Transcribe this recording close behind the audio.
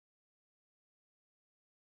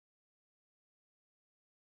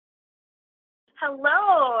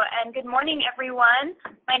Hello, and good morning, everyone.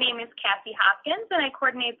 My name is Kathy Hopkins, and I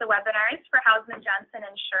coordinate the webinars for Hausman Johnson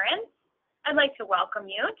Insurance. I'd like to welcome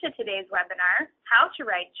you to today's webinar, How to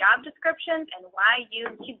Write Job Descriptions and Why You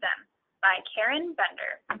Need Them, by Karen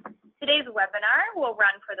Bender. Today's webinar will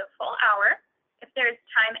run for the full hour. If there is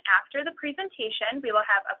time after the presentation, we will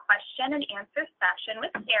have a question and answer session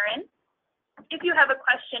with Karen. If you have a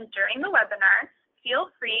question during the webinar, feel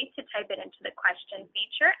free to type it into the question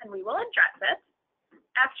feature and we will address it.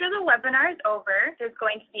 After the webinar is over, there's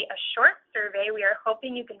going to be a short survey we are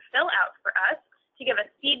hoping you can fill out for us to give us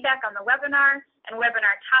feedback on the webinar and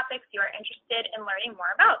webinar topics you are interested in learning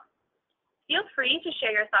more about. Feel free to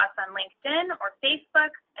share your thoughts on LinkedIn or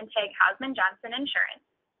Facebook and tag Hausman Johnson Insurance.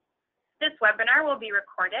 This webinar will be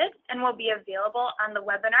recorded and will be available on the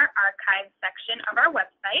webinar archive section of our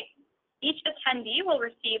website. Each attendee will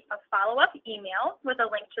receive a follow-up email with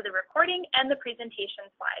a link to the recording and the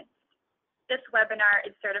presentation slides. This webinar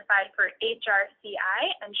is certified for HRCI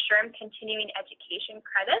and SHRM Continuing Education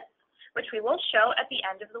credits, which we will show at the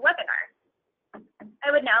end of the webinar.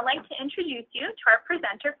 I would now like to introduce you to our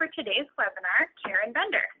presenter for today's webinar, Karen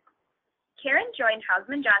Bender. Karen joined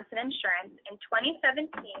Hausman Johnson Insurance in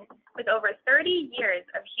 2017 with over 30 years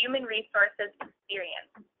of human resources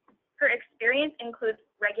experience. Her experience includes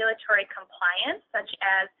regulatory compliance such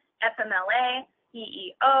as FMLA,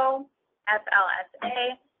 EEO,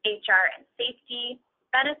 FLSA, HR and safety,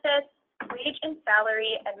 benefits, wage and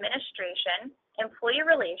salary administration, employee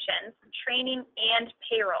relations, training, and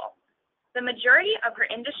payroll. The majority of her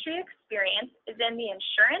industry experience is in the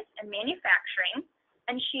insurance and manufacturing,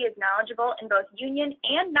 and she is knowledgeable in both union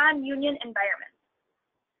and non-union environments.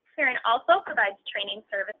 Karen also provides training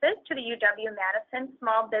services to the UW-Madison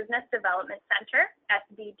Small Business Development Center,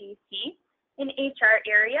 SBDC, in HR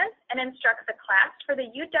areas and instructs a class for the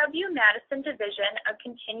UW-Madison Division of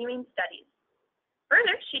Continuing Studies.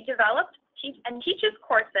 Further, she developed and teaches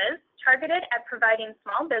courses targeted at providing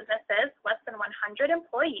small businesses, less than 100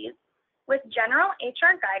 employees, with general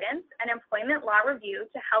HR guidance and employment law review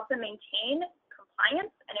to help them maintain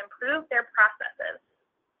compliance and improve their processes.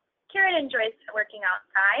 Karen enjoys working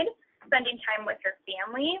outside, spending time with her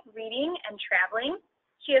family, reading, and traveling.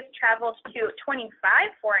 She has traveled to 25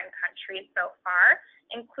 foreign countries so far,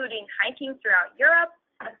 including hiking throughout Europe,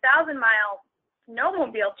 1,000-mile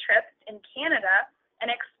snowmobile trips in Canada,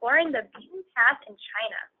 and exploring the beaten path in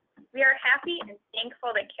China. We are happy and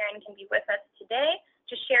thankful that Karen can be with us today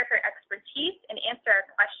to share her expertise and answer our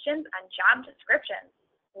questions on job descriptions.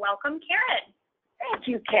 Welcome, Karen. Thank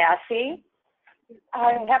you, Cassie.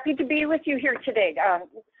 I'm happy to be with you here today.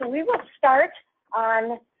 So we will start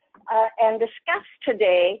on and discuss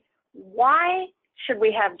today why should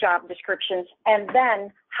we have job descriptions and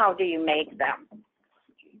then how do you make them.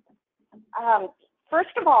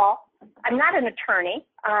 First of all, I'm not an attorney,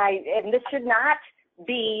 and this should not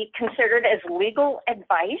be considered as legal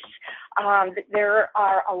advice. There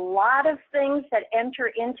are a lot of things that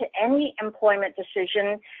enter into any employment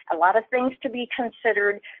decision, a lot of things to be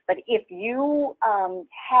considered, but if you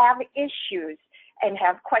have issues and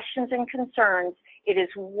have questions and concerns, it is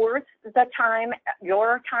worth the time,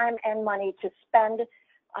 your time and money to spend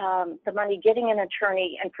the money getting an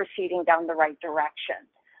attorney and proceeding down the right direction.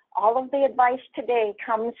 All of the advice today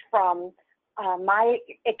comes from my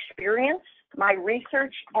experience, my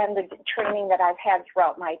research, and the training that I've had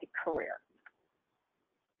throughout my career.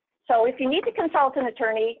 So if you need to consult an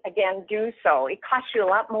attorney, again, do so. It costs you a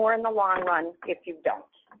lot more in the long run if you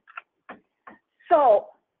don't. So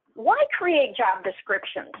why create job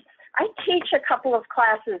descriptions? I teach a couple of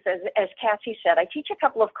classes, as Cassie said, I teach a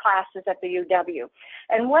couple of classes at the UW.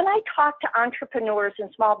 And when I talk to entrepreneurs and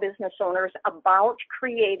small business owners about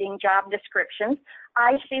creating job descriptions,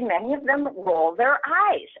 I see many of them roll their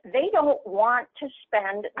eyes. They don't want to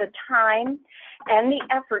spend the time and the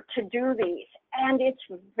effort to do these. And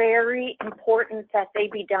it's very important that they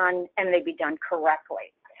be done and they be done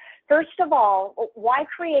correctly. First of all, why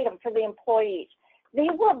create them for the employees? They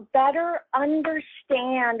will better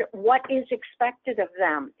understand what is expected of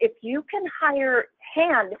them. If you can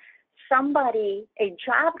hand somebody a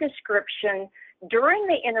job description during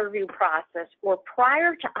the interview process or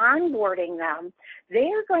prior to onboarding them, they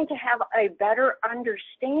are going to have a better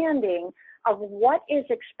understanding of what is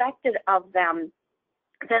expected of them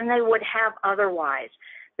than they would have otherwise.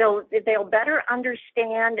 They'll better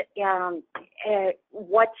understand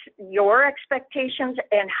what your expectations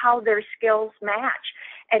and how their skills match.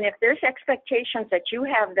 And if there's expectations that you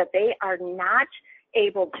have that they are not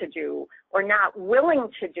able to do or not willing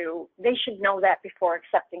to do, they should know that before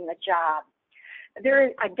accepting the job. There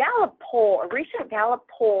is a Gallup poll, a recent Gallup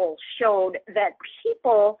poll showed that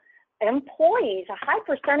people employees, a high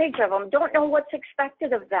percentage of them, don't know what's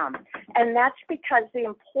expected of them. And that's because the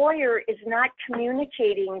employer is not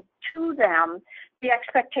communicating to them the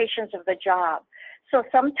expectations of the job. So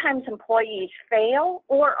sometimes employees fail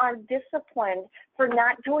or are disciplined for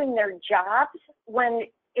not doing their jobs when,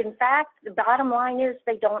 in fact, the bottom line is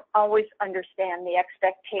they don't always understand the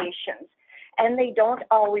expectations and they don't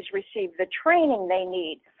always receive the training they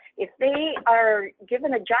need. If they are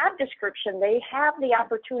given a job description, they have the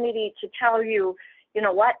opportunity to tell you, you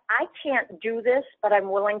know what, I can't do this, but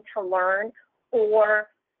I'm willing to learn, or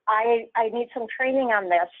I need some training on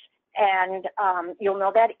this. And you'll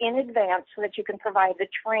know that in advance so that you can provide the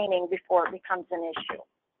training before it becomes an issue.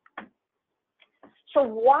 So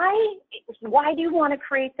why do you want to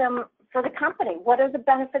create them for the company? What are the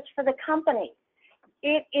benefits for the company?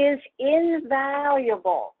 It is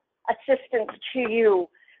invaluable assistance to you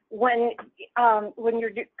when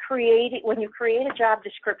you create a job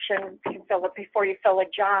description, you fill it before you fill a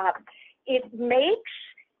job. It makes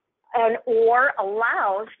or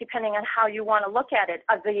allows, depending on how you want to look at it,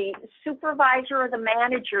 the supervisor or the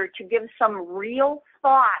manager to give some real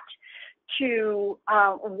thought to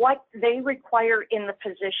what they require in the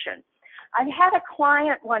position. I had a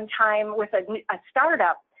client one time with a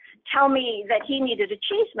startup tell me that he needed a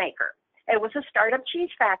cheesemaker. It was a startup cheese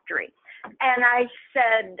factory. And I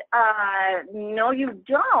said, no, you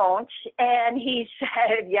don't. And he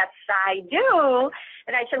said, yes, I do.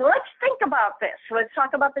 And I said, well, let's think about this. Let's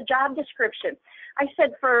talk about the job description. I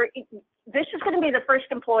said, this is going to be the first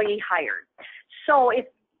employee hired. So if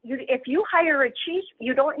you hire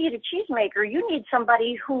you don't need a cheesemaker. You need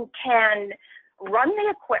somebody who can run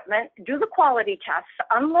the equipment, do the quality tests,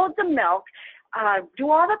 unload the milk,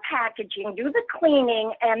 do all the packaging, do the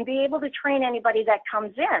cleaning, and be able to train anybody that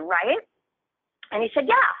comes in, right? And he said,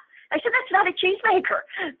 yeah. I said, that's not a cheesemaker.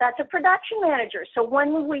 That's a production manager. So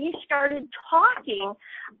when we started talking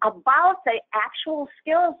about the actual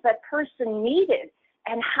skills that person needed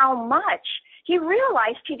and how much, he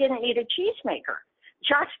realized he didn't need a cheesemaker,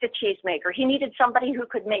 just a cheesemaker. He needed somebody who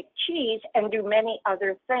could make cheese and do many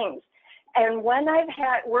other things. And when I've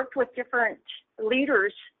worked with different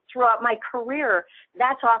leaders throughout my career,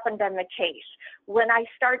 that's often been the case. When I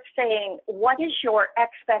start saying, what is your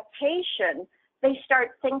expectation, they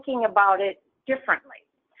start thinking about it differently.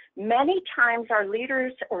 Many times our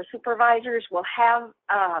leaders or supervisors will have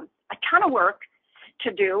a ton of work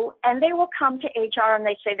to do, and they will come to HR and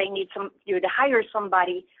they say they need you to hire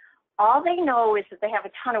somebody. All they know is that they have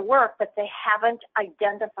a ton of work, but they haven't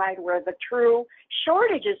identified where the true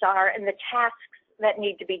shortages are and the tasks that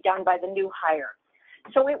need to be done by the new hire.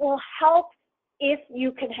 So it will help if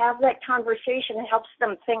you can have that conversation. It helps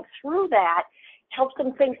them think through that, helps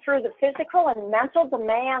them think through the physical and mental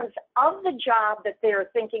demands of the job that they're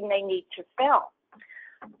thinking they need to fill.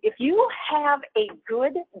 If you have a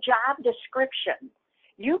good job description,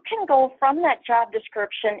 you can go from that job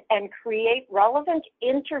description and create relevant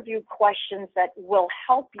interview questions that will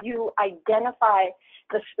help you identify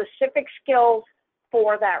the specific skills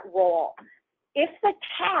for that role. If the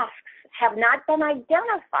tasks have not been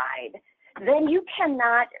identified, then you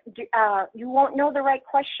cannot, you won't know the right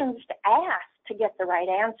questions to ask to get the right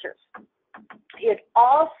answers.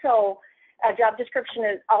 A job description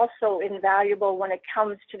is also invaluable when it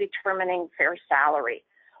comes to determining fair salary.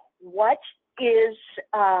 What is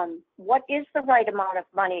the right amount of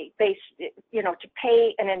money to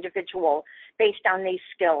pay an individual based on these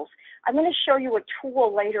skills? I'm going to show you a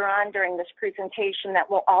tool later on during this presentation that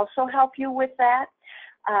will also help you with that.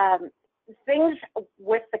 Things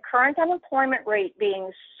with the current unemployment rate being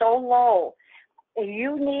so low,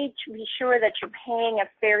 you need to be sure that you're paying a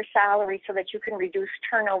fair salary so that you can reduce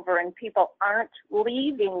turnover and people aren't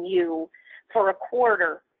leaving you for a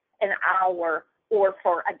quarter an hour or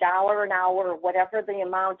for $1 an hour or whatever the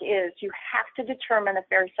amount is. You have to determine a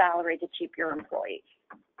fair salary to keep your employees.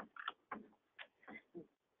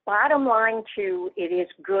 Bottom line too, it is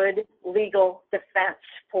good legal defense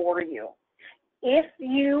for you. If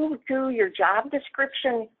you do your job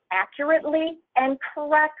description accurately and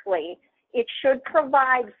correctly, it should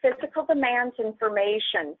provide physical demands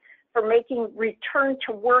information for making return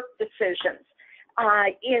to work decisions.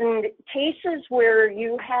 In cases where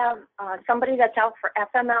you have somebody that's out for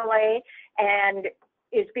FMLA and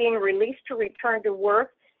is being released to return to work,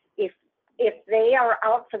 if they are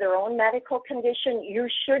out for their own medical condition, you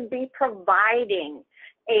should be providing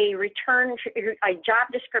a job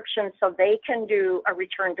description so they can do a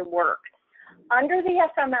return to work. Under the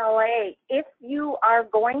FMLA, if you are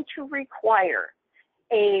going to require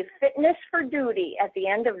a fitness for duty at the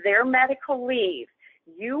end of their medical leave,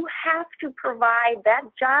 You have to provide that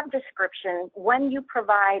job description when you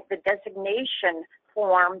provide the designation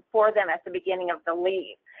form for them at the beginning of the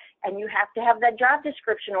leave. And you have to have that job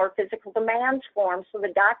description or physical demands form so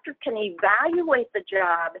the doctor can evaluate the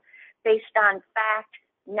job based on fact,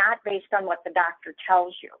 not based on what the doctor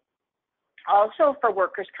tells you. Also for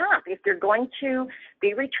workers' comp, if you're going to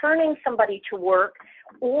be returning somebody to work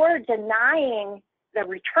or denying the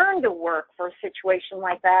return to work for a situation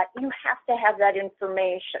like that, you have to have that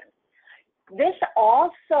information. This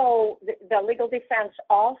also, the legal defense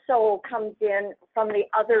also comes in from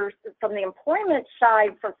the employment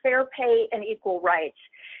side for fair pay and equal rights.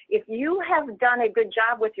 If you have done a good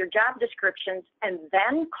job with your job descriptions and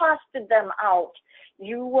then costed them out,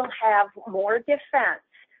 you will have more defense,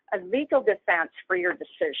 a legal defense for your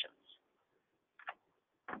decisions.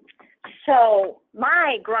 So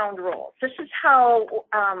my ground rules, this is how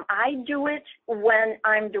I do it when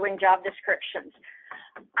I'm doing job descriptions.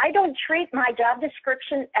 I don't treat my job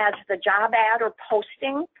description as the job ad or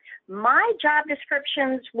posting. My job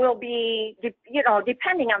descriptions will be,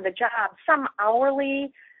 depending on the job, some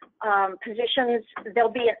hourly positions, they'll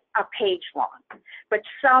be a page long. But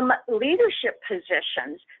some leadership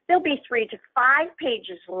positions, they'll be 3 to 5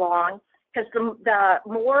 pages long, because the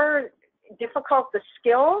more difficult the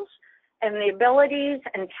skills and the abilities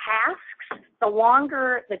and tasks, the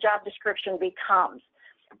longer the job description becomes.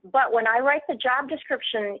 But when I write the job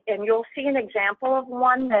description, and you'll see an example of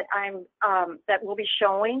one that that we'll be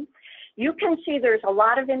showing, you can see there's a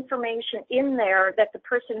lot of information in there that the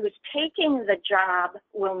person who's taking the job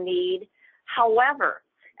will need. However,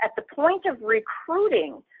 at the point of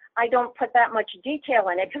recruiting, I don't put that much detail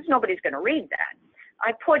in it because nobody's going to read that.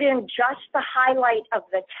 I put in just the highlight of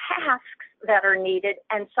the tasks that are needed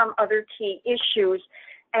and some other key issues,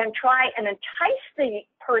 and try and entice the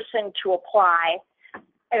person to apply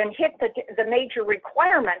and hit the major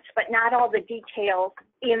requirements, but not all the details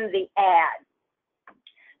in the ad.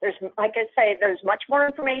 There's, like I say, there's much more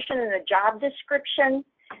information in the job description.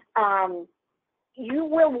 You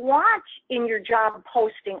will want in your job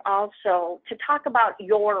posting also to talk about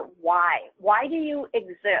your why. Why do you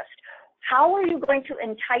exist? How are you going to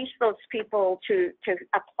entice those people to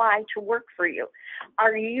apply to work for you?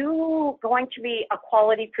 Are you going to be a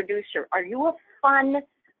quality producer? Are you a fun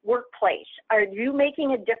workplace? Are you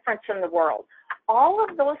making a difference in the world? All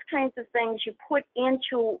of those kinds of things you put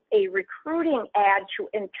into a recruiting ad to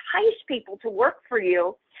entice people to work for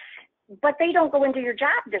you, but they don't go into your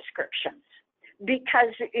job descriptions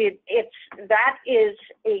because that is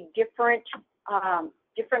a different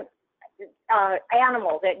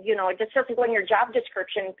animal that, it just doesn't go in your job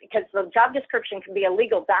description, because the job description can be a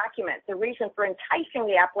legal document. The reason for enticing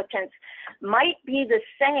the applicants might be the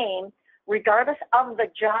same regardless of the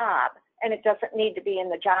job, and it doesn't need to be in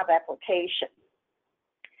the job application.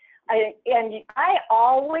 I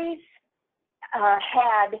always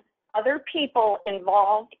had other people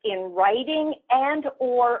involved in writing and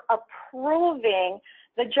or approving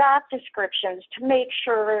the job descriptions to make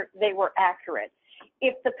sure they were accurate.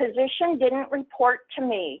 If the position didn't report to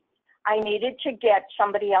me, I needed to get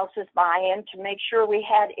somebody else's buy-in to make sure we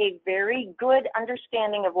had a very good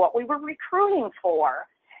understanding of what we were recruiting for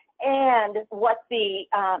and what the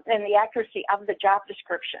accuracy of the job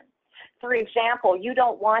description. For example, you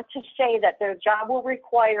don't want to say that the job will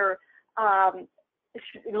require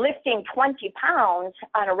lifting 20 pounds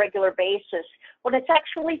on a regular basis when it's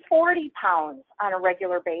actually 40 pounds on a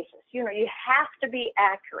regular basis. You have to be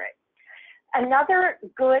accurate. Another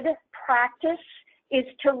good practice is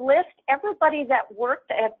to list everybody that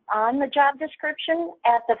worked on the job description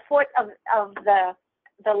at the foot of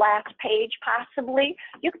the last page, possibly.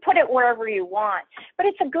 You can put it wherever you want, but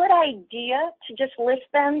it's a good idea to just list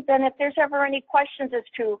them. Then if there's ever any questions as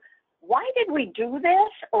to why did we do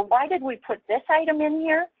this or why did we put this item in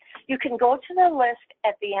here, you can go to the list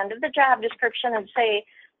at the end of the job description and say,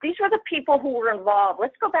 these were the people who were involved.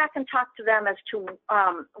 Let's go back and talk to them as to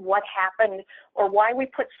what happened or why we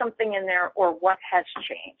put something in there or what has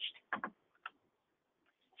changed.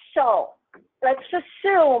 So let's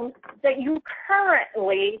assume that you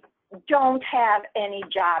currently don't have any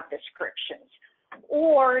job descriptions,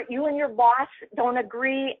 or you and your boss don't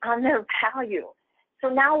agree on their value. So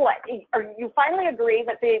now what? You finally agree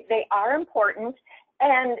that they are important,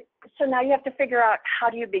 and so now you have to figure out, how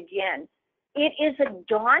do you begin? It is a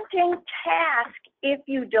daunting task if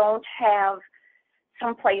you don't have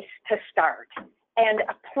some place to start and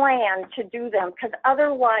a plan to do them, because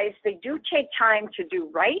otherwise they do take time to do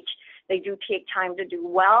right. They do take time to do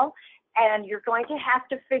well, and you're going to have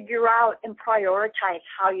to figure out and prioritize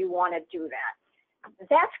how you want to do that.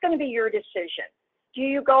 That's going to be your decision. Do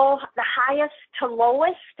you go the highest to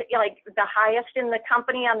lowest, like the highest in the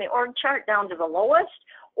company on the org chart down to the lowest?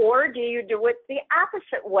 Or do you do it the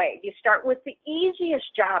opposite way? Do you start with the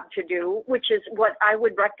easiest job to do, which is what I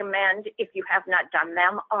would recommend if you have not done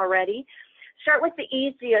them already. Start with the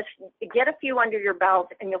easiest, get a few under your belt,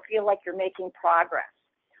 and you'll feel like you're making progress.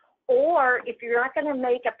 Or if you're not going to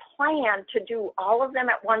make a plan to do all of them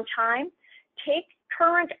at one time, take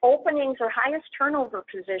current openings or highest turnover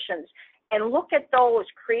positions and look at those,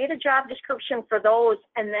 create a job description for those,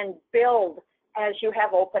 and then build as you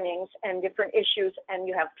have openings and different issues and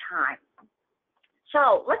you have time.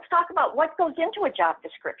 So let's talk about what goes into a job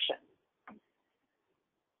description.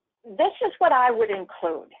 This is what I would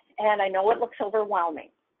include, and I know it looks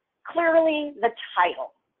overwhelming. Clearly, the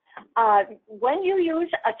title. When you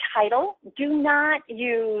use a title, do not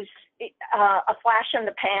use a flash in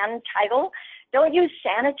the pan title. Don't use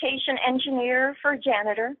sanitation engineer for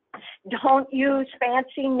janitor. Don't use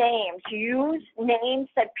fancy names. Use names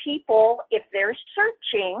that people, if they're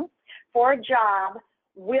searching for a job,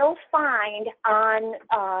 will find on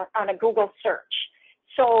a Google search.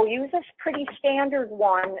 So use a pretty standard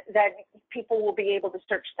one that people will be able to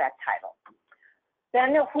search that title.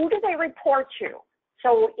 Then who do they report to?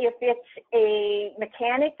 So if it's a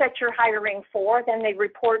mechanic that you're hiring for, then they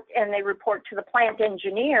report to the plant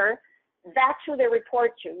engineer. That's who they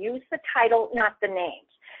report to. Use the title, not the names,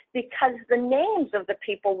 because the names of the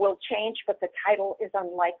people will change, but the title is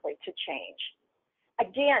unlikely to change.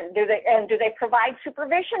 Again, do they provide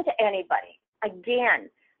supervision to anybody? Again,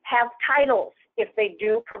 have titles if they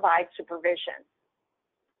do provide supervision.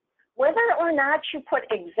 Whether or not you put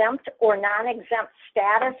exempt or non-exempt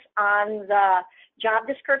status on the job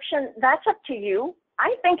description, that's up to you.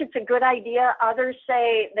 I think it's a good idea. Others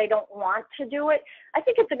say they don't want to do it. I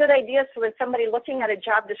think it's a good idea so that somebody looking at a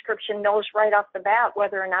job description knows right off the bat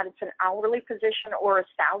whether or not it's an hourly position or a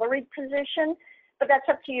salaried position, but that's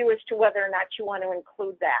up to you as to whether or not you want to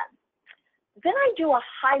include that. Then I do a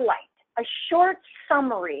highlight, a short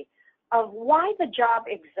summary of why the job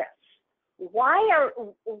exists. Why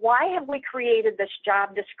have we created this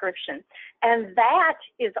job description? And that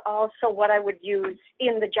is also what I would use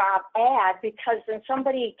in the job ad, because then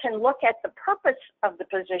somebody can look at the purpose of the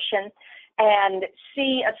position and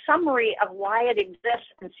see a summary of why it exists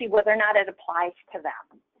and see whether or not it applies to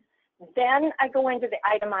them. Then I go into the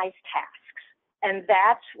itemized tasks, and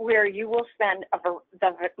that's where you will spend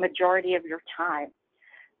the majority of your time.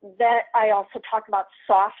 That I also talk about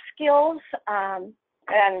soft skills,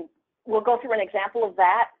 and we'll go through an example of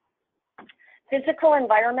that. Physical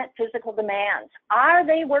environment, physical demands. Are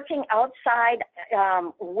they working outside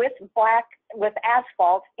with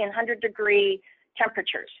asphalt in 100-degree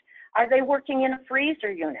temperatures? Are they working in a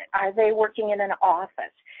freezer unit? Are they working in an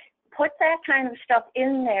office? Put that kind of stuff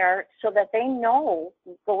in there so that they know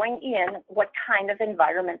going in what kind of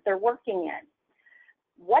environment they're working in.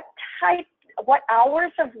 What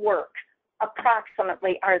hours of work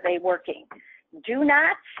approximately are they working? Do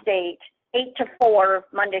not state 8 to 4,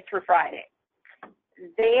 Monday through Friday.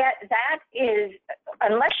 That is,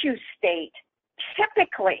 unless you state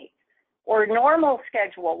typically or normal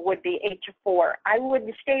schedule would be 8 to 4. I would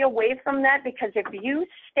stay away from that, because if you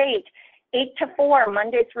state 8 to 4,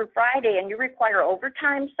 Monday through Friday, and you require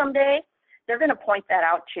overtime someday, they're going to point that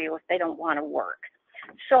out to you if they don't want to work.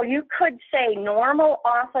 So you could say normal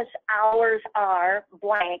office hours are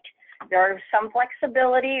blank. There is some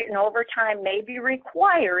flexibility and overtime may be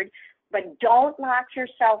required, but don't lock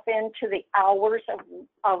yourself into the hours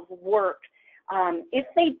of work. If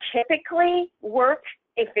they typically work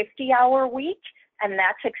a 50-hour week and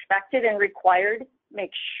that's expected and required,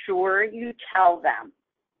 make sure you tell them.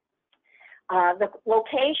 The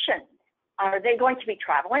location, are they going to be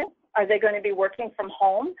traveling? Are they going to be working from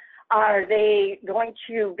home? Are they going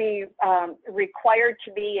to be required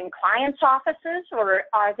to be in clients' offices, or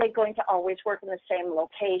are they going to always work in the same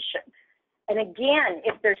location? And again,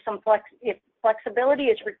 if there's if flexibility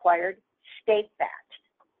is required, state that.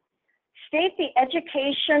 State the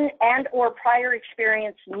education and or prior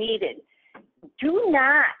experience needed. Do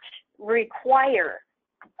not require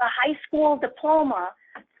a high school diploma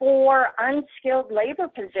for unskilled labor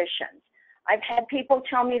positions. I've had people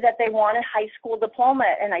tell me that they want a high school diploma,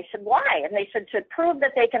 and I said, why? And they said to prove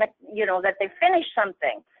that they can, that they finished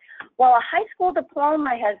something. Well, a high school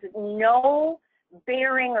diploma has no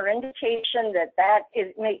bearing or indication that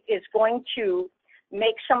is going to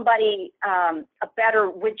make somebody a better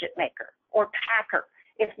widget maker or packer.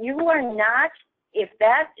 If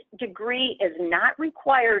that degree is not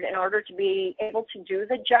required in order to be able to do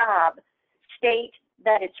the job, state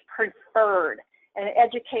that it's preferred. An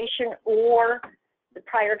education or the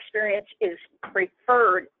prior experience is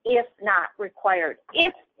preferred, if not required.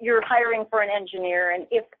 If you're hiring for an engineer and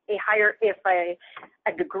if a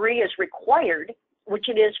degree is required, which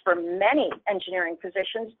it is for many engineering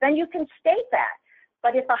positions, then you can state that.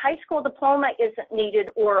 But if a high school diploma isn't needed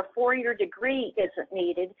or a 4-year degree isn't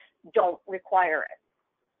needed, don't require it.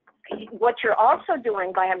 What you're also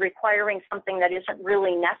doing by requiring something that isn't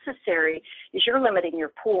really necessary is you're limiting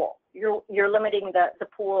your pool. You're limiting the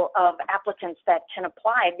pool of applicants that can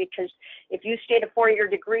apply, because if you state a 4-year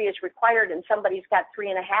degree is required and somebody's got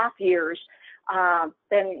 3.5 years,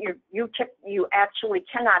 then you actually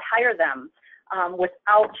cannot hire them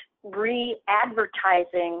without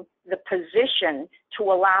re-advertising the position to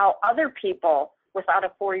allow other people without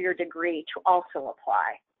a 4-year degree to also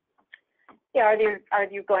apply. Yeah, are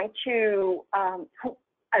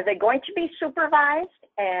they going to be supervised?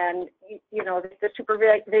 And you know, if the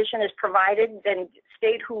supervision is provided, then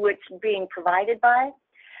state who it's being provided by.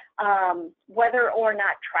 Whether or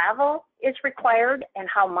not travel is required and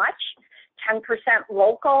how much. 10%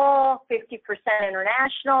 local, 50%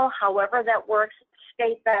 international, however that works,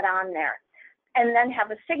 state that on there. And then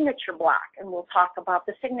have a signature block, and we'll talk about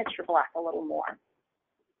the signature block a little more.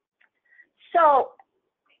 So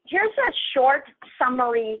here's a short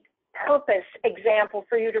summary purpose example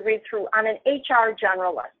for you to read through on an HR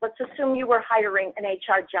generalist. Let's assume you were hiring an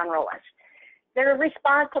HR generalist. They're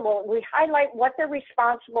responsible, we highlight what they're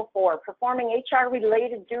responsible for: performing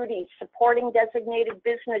HR-related duties, supporting designated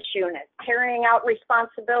business units, carrying out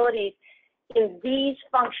responsibilities in these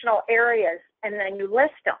functional areas, and then you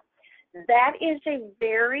list them. That is a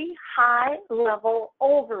very high-level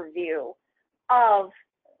overview of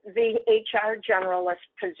the HR generalist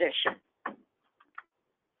position.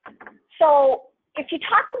 So if you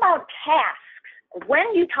talk about tasks,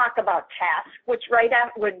 when you talk about tasks, which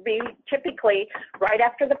would be typically right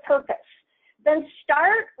after the purpose, then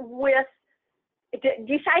start with,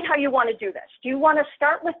 decide how you want to do this. Do you want to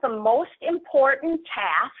start with the most important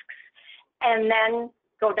tasks and then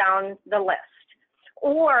go down the list?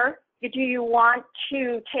 Or do you want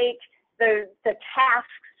to take the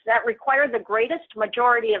tasks that require the greatest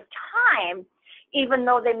majority of time, even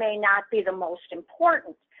though they may not be the most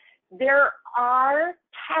important? There are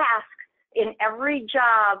tasks in every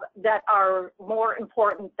job that are more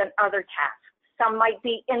important than other tasks. Some might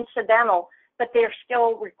be incidental, but they're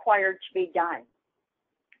still required to be done.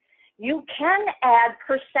 You can add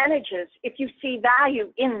percentages if you see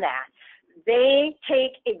value in that. They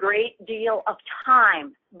take a great deal of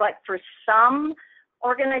time, but for some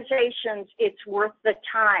organizations, it's worth the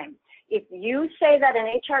time. If you say that an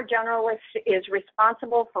HR generalist is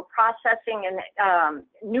responsible for processing and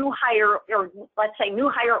new hire, or let's say new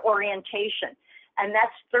hire orientation, and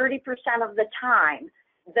that's 30% of the time,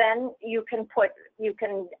 then you can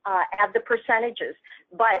add the percentages.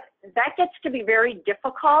 But that gets to be very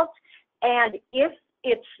difficult, and if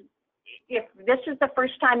this is the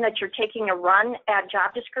first time that you're taking a run at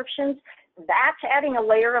job descriptions, that's adding a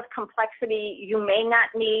layer of complexity you may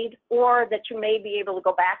not need, or that you may be able to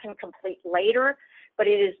go back and complete later. But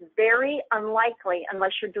it is very unlikely,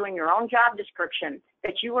 unless you're doing your own job description,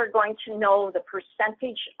 that you are going to know the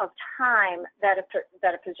percentage of time that a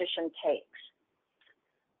position takes.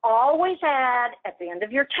 Always add, at the end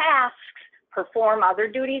of your tasks, perform other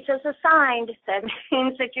duties as assigned. That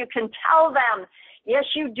means that you can tell them,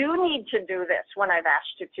 yes, you do need to do this when I've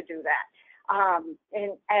asked you to do that.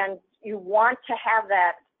 And you want to have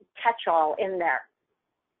that catch-all in there.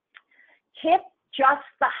 Hit just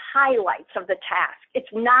the highlights of the task.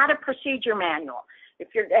 It's not a procedure manual.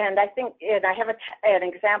 And I have an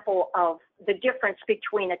example of the difference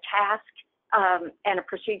between a task and a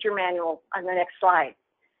procedure manual on the next slide.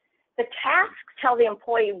 The tasks tell the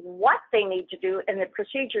employee what they need to do, and the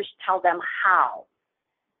procedures tell them how.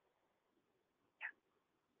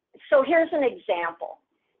 So here's an example.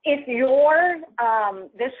 If you're,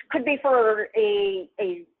 this could be for a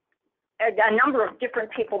number of different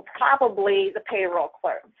people, probably the payroll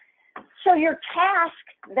clerk. So your task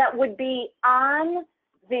that would be on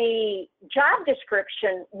the job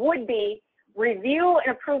description would be review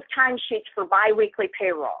and approve timesheets for biweekly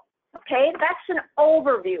payroll. Okay, that's an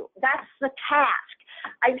overview. That's the task.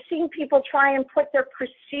 I've seen people try and put their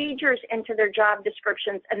procedures into their job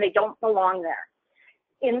descriptions, and they don't belong there.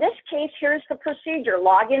 In this case, here's the procedure.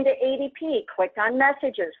 Log into ADP, click on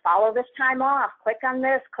messages, follow this time off, click on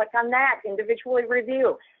this, click on that, individually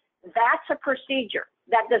review. That's a procedure.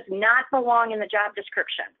 That does not belong in the job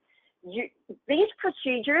description. These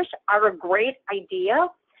procedures are a great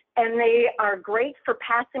idea, and they are great for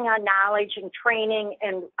passing on knowledge and training,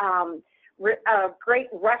 and a great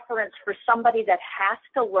reference for somebody that has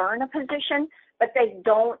to learn a position, but they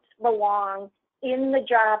don't belong in the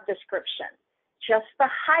job description. Just the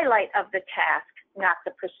highlight of the task, not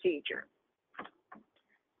the procedure.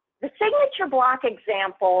 The signature block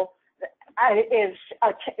example is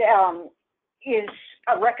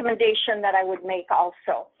a recommendation that I would make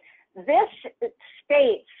also. This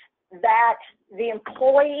states that the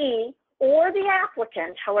employee or the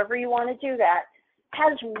applicant, however you want to do that,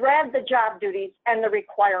 has read the job duties and the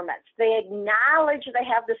requirements. They acknowledge they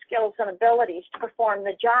have the skills and abilities to perform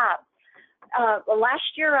the job.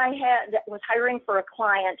 Last year I was hiring for a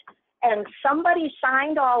client, and somebody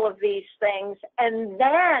signed all of these things and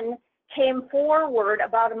then came forward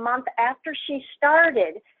about a month after she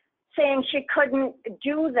started saying she couldn't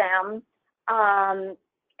do them,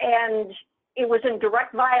 and it was in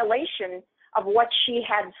direct violation of what she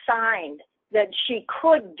had signed that she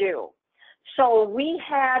could do. So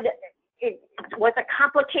it was a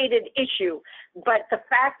complicated issue, but the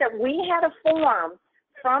fact that we had a form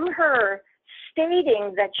from her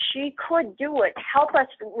stating that she could do it helped us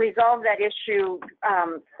resolve that issue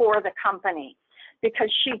for the company,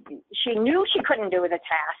 because she knew she couldn't do the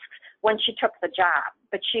tasks when she took the job,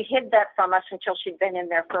 but she hid that from us until she'd been in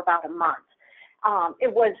there for about a month.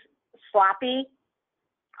 It was sloppy,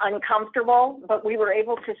 uncomfortable, but we were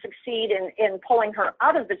able to succeed in pulling her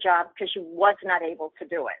out of the job because she was not able to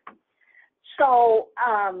do it. So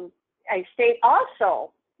I state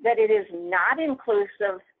also that it is not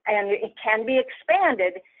inclusive, and it can be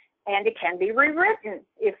expanded, and it can be rewritten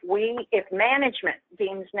if management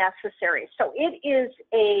deems necessary. So it is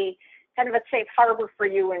a kind of a safe harbor for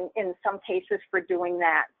you in some cases for doing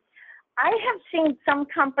that. I have seen some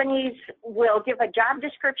companies will give a job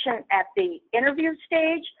description at the interview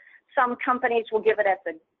stage. Some companies will give it at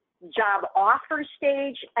the job offer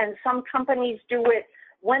stage, and some companies do it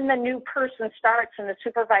when the new person starts and the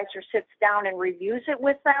supervisor sits down and reviews it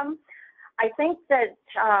with them. I think that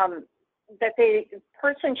that the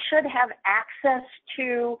person should have access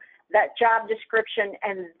to that job description,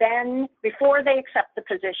 and then before they accept the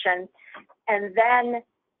position, and then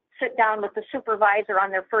sit down with the supervisor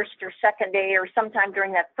on their first or second day or sometime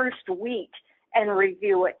during that first week and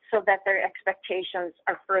review it so that their expectations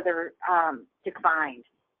are further defined.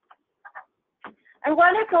 I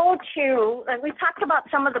want to go to, and we talked about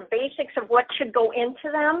some of the basics of what should go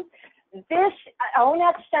into them. This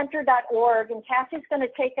onetcenter.org, and Cassie's going to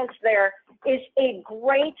take us there, is a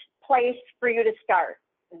great place for you to start.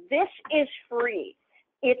 This is free.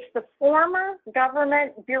 It's the former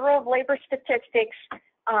Government Bureau of Labor Statistics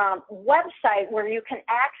website where you can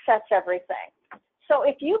access everything. So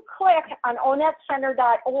if you click on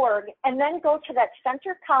onetcenter.org and then go to that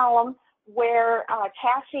center column where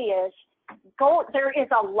Cassie is, there is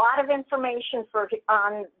a lot of information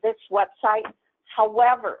on this website.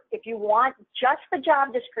 However, if you want just the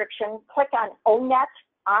job description, click on ONET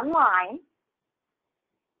Online,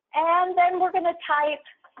 and then we're going to type.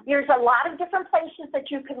 There's a lot of different places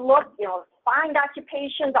that you can look, find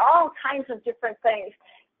occupations, all kinds of different things.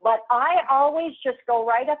 But I always just go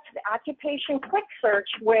right up to the occupation quick search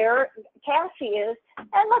where Cassie is,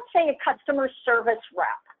 and let's say a customer service rep.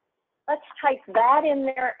 Let's type that in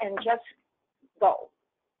there and just go.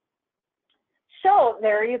 So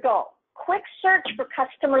there you go. Quick search for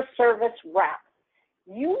customer service rep.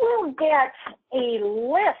 You will get a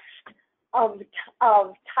list of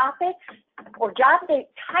topics or job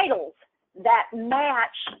titles that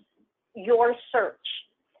match your search.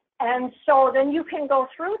 And so then you can go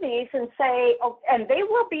through these and say, and they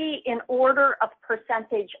will be in order of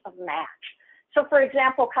percentage of match. So for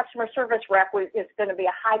example, customer service rep is going to be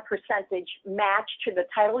a high percentage match to the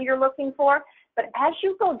title you're looking for. But as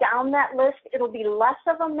you go down that list, it'll be less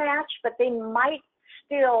of a match, but they might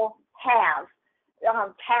still have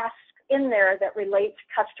tasks in there that relate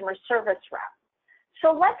to customer service rep.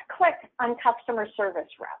 So let's click on customer service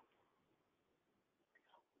rep.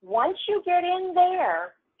 Once you get in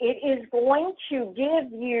there, it is going to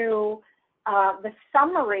give you the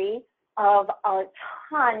summary of a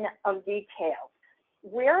ton of details.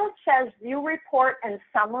 Where it says view report and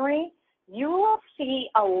summary, you will see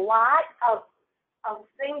a lot of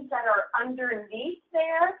things that are underneath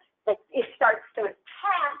there. That it starts to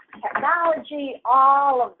task, technology,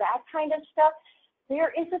 all of that kind of stuff.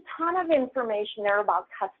 There is a ton of information there about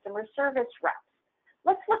customer service reps.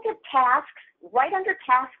 Let's look at tasks. Right under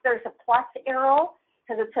tasks, there's a plus arrow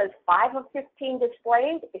because it says 5 of 15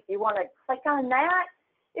 displayed. If you want to click on that,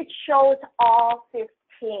 it shows all 15.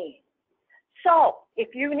 So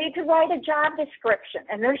if you need to write a job description,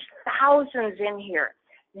 and there's thousands in here,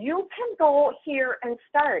 you can go here and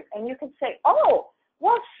start, and you can say, oh,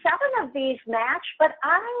 well, 7 of these match, but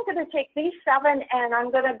I'm going to take these 7 and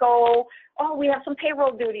I'm going to go, oh, we have some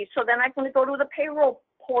payroll duties, so then I'm going to go to the payroll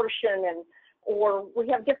portion, and or we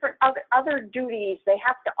have different other duties. They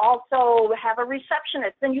have to also have a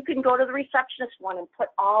receptionist. Then you can go to the receptionist one and put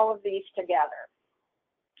all of these together.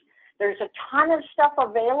 There's a ton of stuff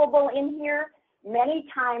available in here. Many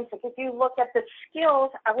times, if you look at the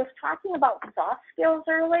skills, I was talking about soft skills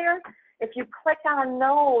earlier. If you click on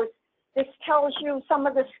those, this tells you some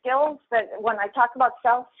of the skills that when I talk about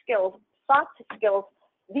soft skills,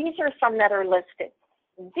 these are some that are listed.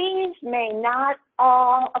 These may not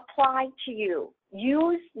all apply to you.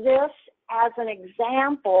 Use this as an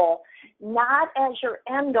example, not as your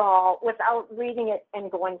end all without reading it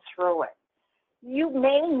and going through it. You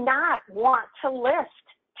may not want to list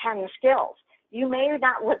 10 skills. You may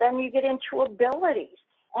not, well, then you get into abilities,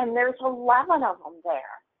 and there's 11 of them there.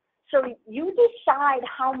 So you decide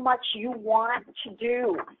how much you want to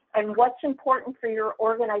do and what's important for your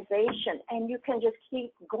organization, and you can just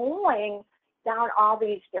keep going down all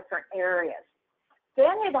these different areas.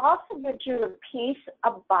 Then it also gives you a piece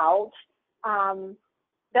about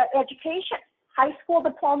the education, high school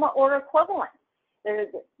diploma or equivalent.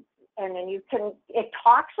 And then you can, it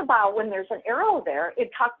talks about when there's an arrow there, it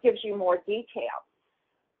gives you more detail.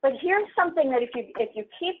 But here's something that if you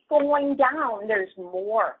keep going down, there's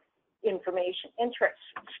more information, interests,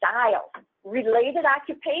 styles, related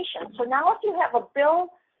occupations. So now if you have a bill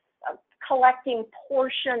collecting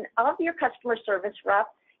portion of your customer service rep,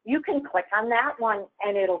 you can click on that one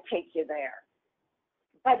and it'll take you there.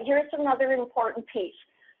 But here's another important piece.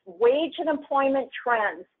 Wage and employment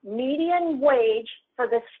trends, median wage for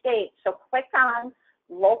the state. So click on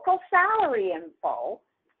local salary info,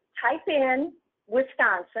 type in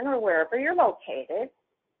Wisconsin or wherever you're located,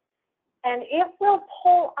 and it will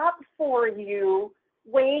pull up for you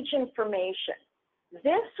wage information.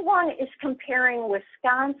 This one is comparing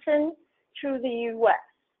Wisconsin to the U.S.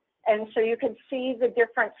 And so you can see the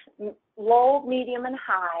difference, low, medium, and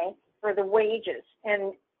high for the wages.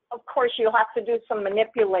 And of course, you'll have to do some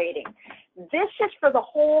manipulating. This is for the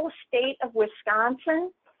whole state of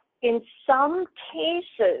Wisconsin. In some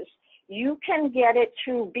cases, you can get it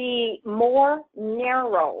to be more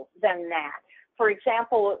narrow than that. For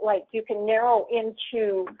example, like you can narrow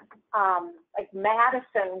into like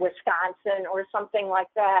Madison, Wisconsin, or something like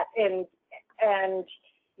that, and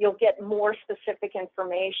you'll get more specific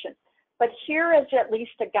information. But here is at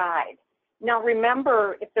least a guide. Now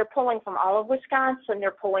remember, if they're pulling from all of Wisconsin,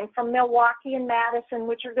 they're pulling from Milwaukee and Madison,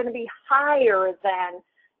 which are going to be higher than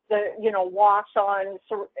the, Wausau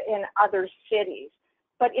and other cities.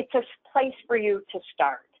 But it's a place for you to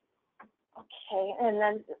start. Okay, and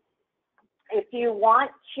then if you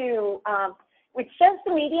want to, it says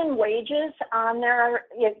the median wages on there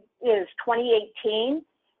is 2018.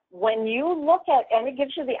 When you look at, and it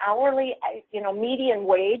gives you the hourly, median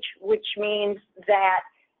wage, which means that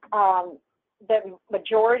the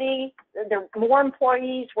majority, there more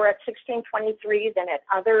employees were at 1623 than at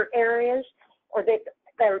other areas, or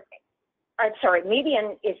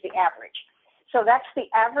median is the average. So that's the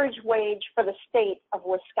average wage for the state of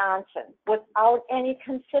Wisconsin, without any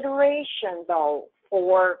consideration, though,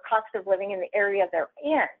 for cost of living in the area they're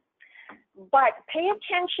in. But pay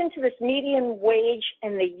attention to this median wage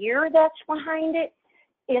and the year that's behind it.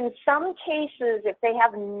 In some cases, if they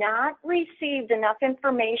have not received enough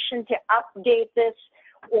information to update this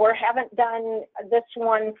or haven't done this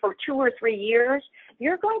one for 2 or 3 years,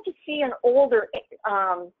 you're going to see an older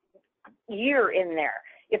year in there.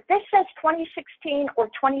 If this says 2016 or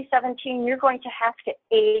 2017, you're going to have to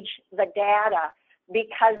age the data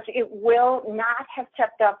because it will not have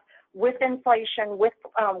kept up with inflation, with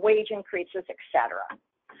wage increases, etc.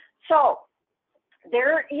 So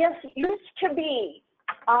there used to be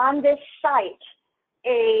on this site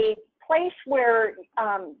a place where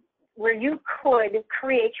you could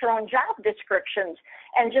create your own job descriptions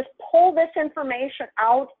and just pull this information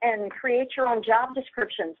out and create your own job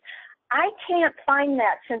descriptions. I can't find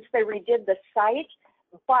that since they redid the site,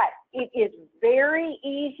 but it is very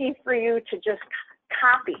easy for you to just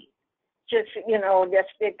copy. Just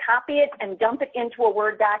copy it and dump it into a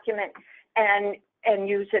Word document and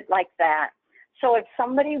use it like that. So if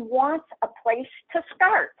somebody wants a place to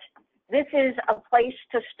start, this is a place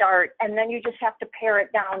to start, and then you just have to pare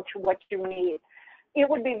it down to what you need. It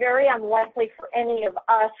would be very unlikely for any of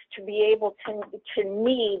us to be able to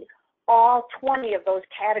need all 20 of those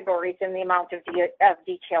categories in the amount of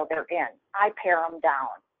detail they're in. I pare them down.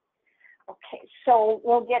 Okay, so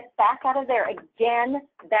we'll get back out of there. Again,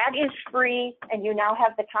 that is free, and you now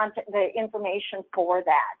have the information for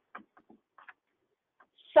that.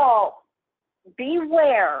 So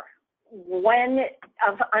beware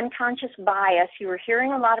of unconscious bias. You were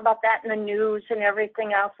hearing a lot about that in the news and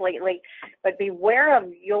everything else lately, but beware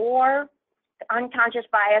of your unconscious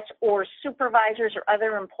bias or supervisors or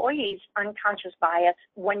other employees' unconscious bias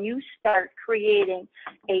when you start creating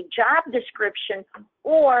a job description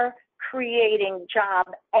or creating job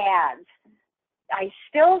ads. I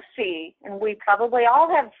still see, and we probably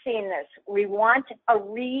all have seen this, we want a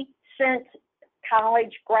recent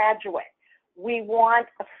college graduate. We want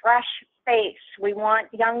a fresh face. We want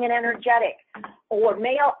young and energetic, or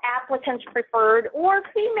male applicants preferred, or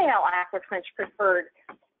female applicants preferred.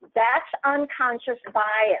 That's unconscious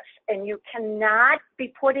bias, and you cannot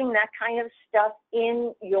be putting that kind of stuff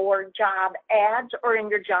in your job ads or in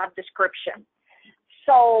your job description.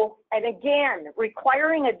 So, and again,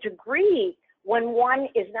 requiring a degree when one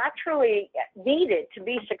is not truly needed to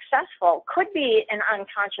be successful could be an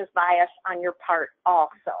unconscious bias on your part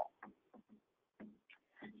also.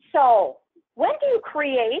 So, when do you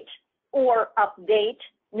create or update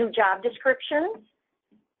new job descriptions?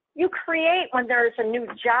 You create when there's a new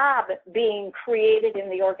job being created in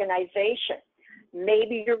the organization.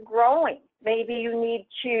 Maybe you're growing. Maybe you need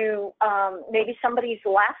to, maybe somebody's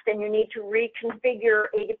left and you need to reconfigure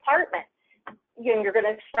a department. You're going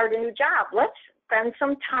to start a new job. Let's spend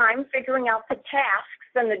some time figuring out the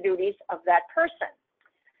tasks and the duties of that person.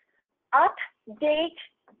 Update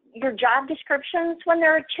your job descriptions when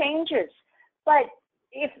there are changes. But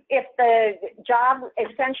if the job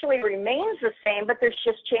essentially remains the same, but there's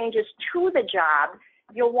just changes to the job,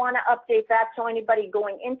 you'll want to update that so anybody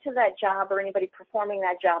going into that job or anybody performing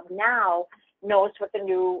that job now knows what the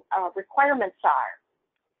new requirements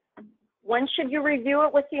are. When should you review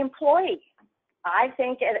it with the employee? I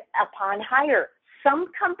think upon hire. Some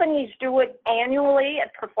companies do it annually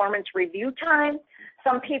at performance review time.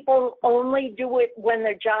 Some people only do it when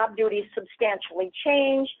their job duties substantially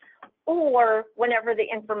change, or whenever the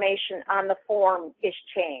information on the form is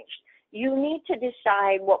changed. You need to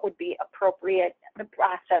decide what would be appropriate, the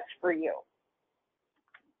process for you.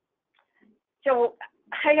 So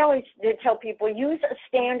I always tell people, use a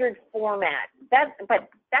standard format. But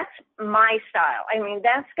that's my style. I mean,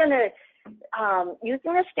 that's going to,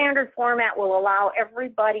 using a standard format will allow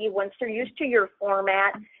everybody, once they're used to your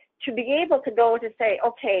format, to be able to go to say,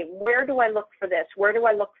 okay, where do I look for this? Where do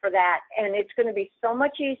I look for that? And it's going to be so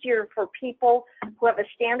much easier for people who have a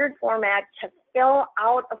standard format to fill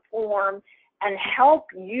out a form and help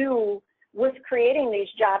you with creating these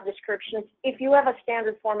job descriptions if you have a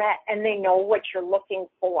standard format and they know what you're looking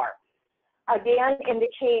for. Again,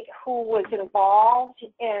 indicate who was involved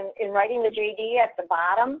in writing the JD at the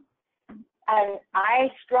bottom. And I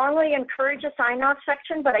strongly encourage a sign-off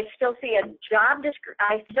section, but I still see job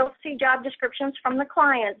descriptions from the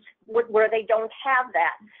clients where they don't have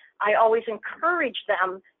that. I always encourage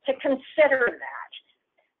them to consider that.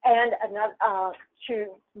 And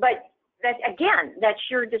but that, again, that's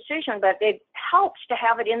your decision, but it helps to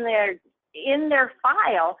have it in their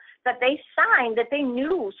file that they signed, that they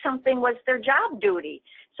knew something was their job duty,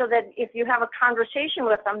 so that if you have a conversation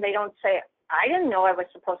with them, they don't say, I didn't know I was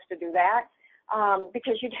supposed to do that,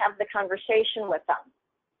 because you'd have the conversation with them.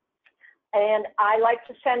 And I like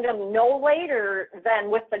to send them no later than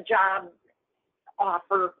with the job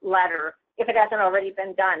offer letter, if it hasn't already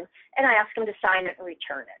been done, and I ask them to sign it and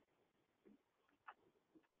return it.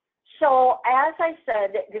 So as I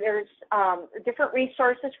said, there's different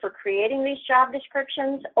resources for creating these job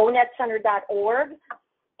descriptions, onetcenter.org.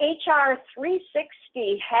 HR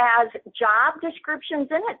 360 has job descriptions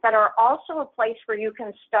in it that are also a place where you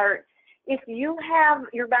can start. If you have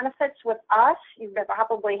your benefits with us, you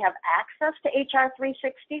probably have access to HR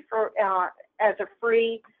 360 for as a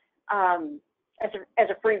free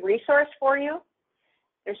resource for you.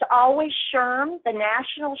 There's always SHRM, the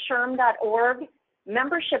national SHRM.org.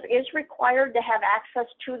 Membership is required to have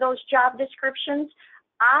access to those job descriptions.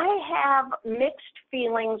 I have mixed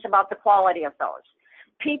feelings about the quality of those.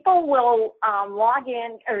 People will log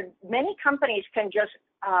in, or many companies can just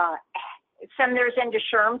send theirs into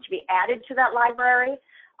SHRM to be added to that library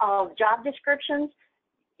of job descriptions.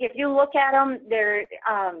 If you look at them, they're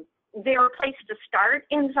a place to start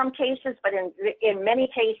in some cases, but in many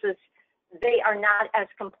cases, they are not as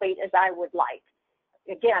complete as I would like.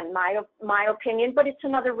 Again, my opinion, but it's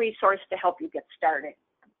another resource to help you get started.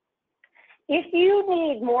 If you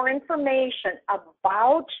need more information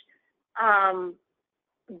about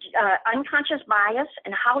unconscious bias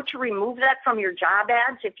and how to remove that from your job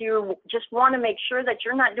ads, if you just want to make sure that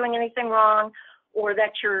you're not doing anything wrong or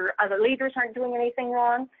that your other leaders aren't doing anything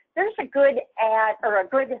wrong, there's a good ad or a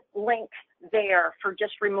good link there for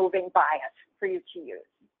just removing bias for you to use.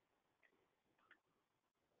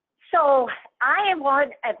 So I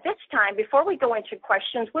want, at this time, before we go into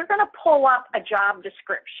questions, we're going to pull up a job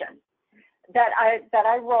description that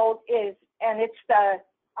I wrote and it's the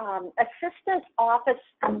assistant office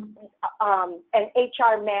and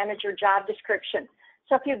HR manager job description.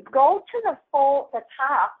 So if you go to the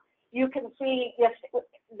top, you can see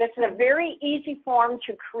this is a very easy form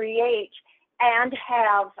to create and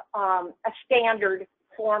have a standard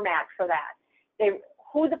format for that.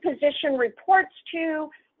 Who the position reports to,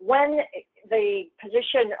 when the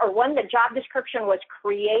position or when the job description was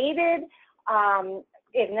created,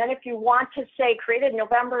 and then if you want to say created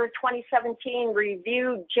November 2017,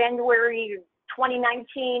 reviewed January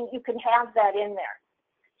 2019, you can have that in there.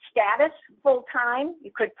 Status, full-time,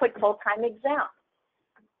 you could put full-time exempt.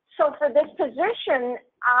 So for this position,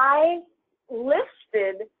 I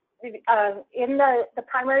listed in the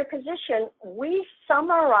primary position, we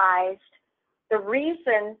summarized the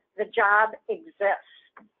reason the job exists.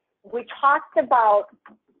 We talked about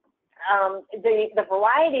the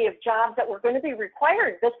variety of jobs that were going to be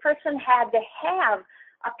required. This person had to have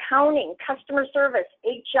accounting, customer service,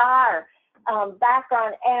 HR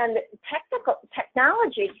background, and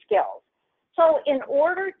technology skills. So in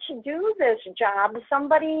order to do this job,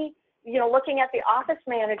 somebody, looking at the office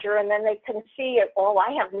manager, and then they can see it, oh,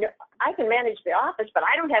 I can manage the office, but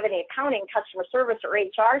I don't have any accounting, customer service, or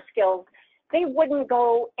HR skills. They wouldn't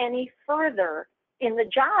go any further in the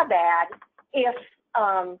job ad if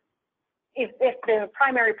the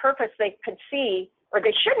primary purpose they could see, or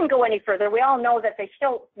they shouldn't go any further. We all know that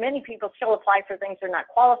many people still apply for things they're not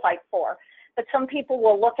qualified for, but some people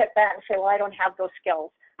will look at that and say, well, I don't have those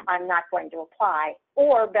skills, I'm not going to apply.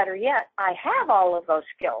 Or better yet, I have all of those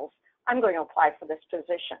skills, I'm going to apply for this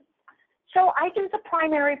position. So I do the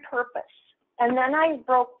primary purpose. And then I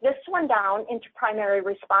broke this one down into primary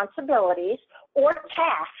responsibilities or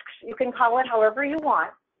tasks. You can call it however you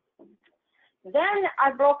want. Then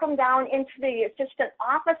I broke them down into the assistant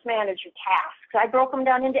office manager tasks. I broke them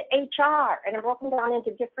down into HR, and I broke them down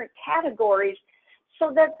into different categories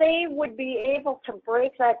so that they would be able to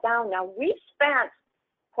break that down. Now, we spent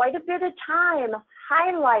quite a bit of time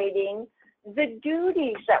highlighting the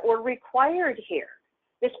duties that were required here.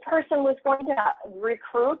 This person was going to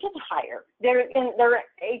recruit and hire. They're in their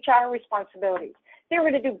HR responsibilities. They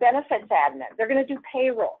were going to do benefits admin. They're going to do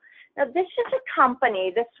payroll. Now, this is a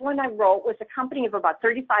company, this one I wrote was a company of about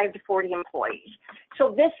 35 to 40 employees.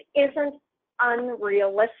 So this isn't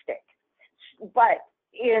unrealistic. But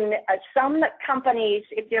in some companies,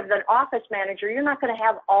 if you have an office manager, you're not going to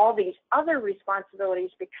have all these other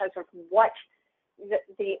responsibilities because of what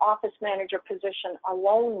the office manager position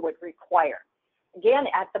alone would require. Again,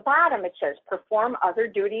 at the bottom, it says perform other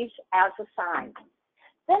duties as assigned.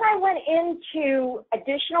 Then I went into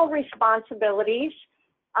additional responsibilities,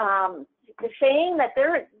 saying that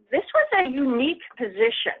this was a unique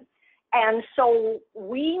position. And so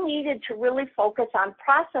we needed to really focus on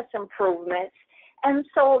process improvements. And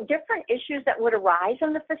so different issues that would arise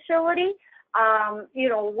in the facility,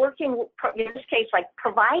 working, in this case, like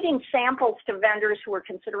providing samples to vendors who are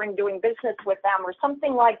considering doing business with them or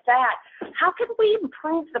something like that. How can we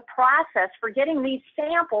improve the process for getting these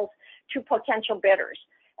samples to potential bidders?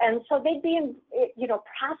 And so they'd be,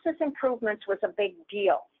 process improvements was a big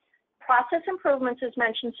deal. Process improvements is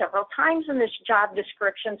mentioned several times in this job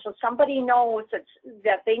description, so somebody knows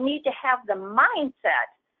that they need to have the mindset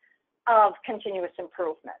of continuous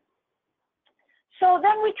improvement. So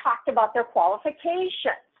then we talked about their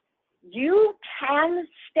qualifications. You can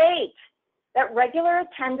state that regular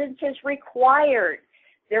attendance is required.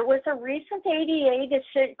 There was a recent ADA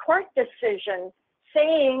court decision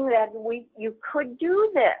saying that you could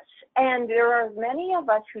do this. And there are many of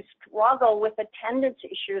us who struggle with attendance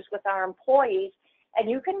issues with our employees, and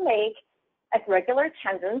you can make a regular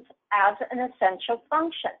attendance as an essential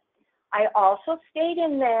function. I also state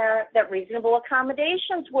in there that reasonable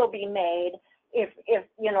accommodations will be made if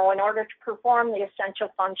in order to perform the essential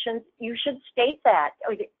functions. You should state that,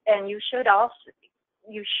 and you should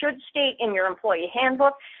state in your employee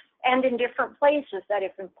handbook and in different places that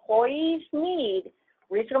if employees need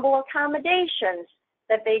reasonable accommodations,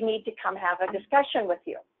 that they need to come have a discussion with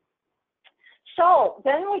you. So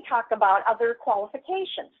then we talk about other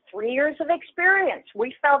qualifications, 3 years of experience.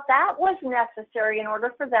 We felt that was necessary in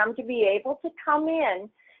order for them to be able to come in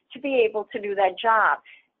to be able to do that job.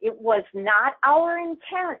 It was not our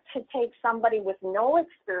intent to take somebody with no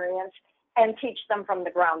experience and teach them from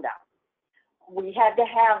the ground up. We had to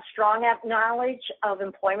have strong knowledge of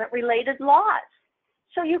employment-related laws.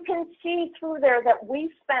 So you can see through there that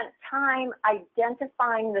we spent time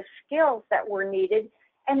identifying the skills that were needed,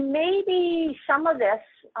 and maybe some of this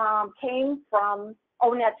came from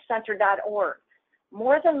onetcenter.org.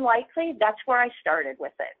 More than likely, that's where I started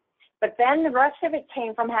with it. But then the rest of it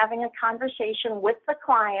came from having a conversation with the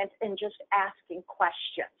client and just asking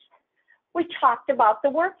questions. We talked about the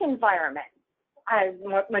work environment.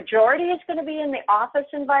 Majority is going to be in the office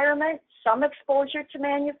environment, some exposure to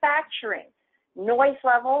manufacturing. Noise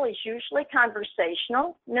level is usually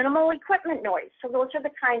conversational, minimal equipment noise. So those are the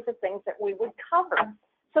kinds of things that we would cover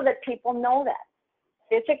so that people know that.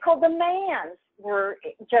 Physical demands were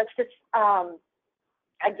just,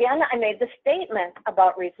 again, I made the statement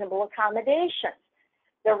about reasonable accommodations.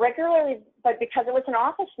 They're regularly, but because it was an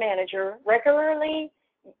office manager, regularly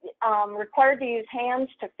required to use hands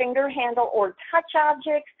to finger, handle, or touch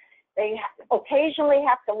objects. They occasionally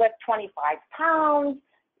have to lift 25 pounds,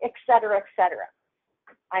 et cetera, et cetera.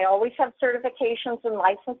 I always have certifications and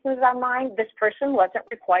licenses on mine. This person wasn't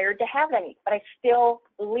required to have any, but I still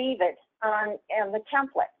leave it on the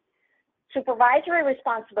template. Supervisory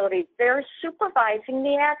responsibilities, they're supervising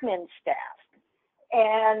the admin staff.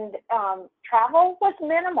 And travel was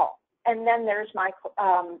minimal. And then there's my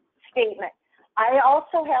statement. I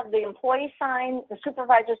also have the employee sign, the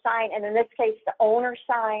supervisor sign, and in this case, the owner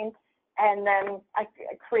sign. And then I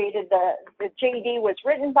created the JD was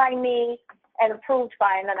written by me and approved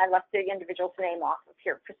by, and then I left the individual's name off of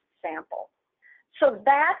here for sample. So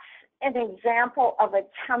that's an example of a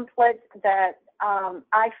template that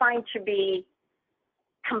I find to be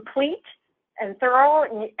complete and thorough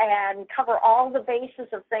and cover all the bases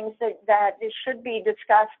of things that should be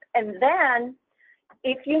discussed. And then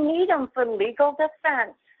if you need them for legal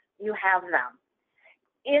defense, you have them.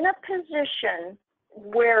 In a position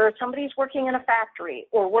where somebody's working in a factory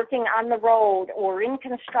or working on the road or in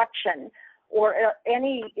construction or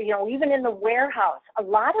even in the warehouse, a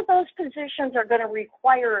lot of those positions are going to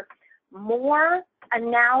require more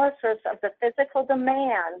analysis of the physical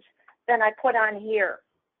demands than I put on here.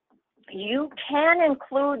 You can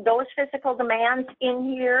include those physical demands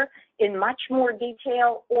in here in much more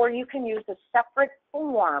detail, or you can use a separate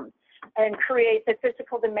form and create the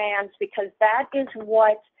physical demands, because that is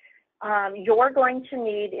what you're going to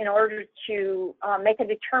need in order to make a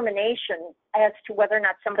determination as to whether or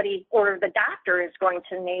not somebody, or the doctor is going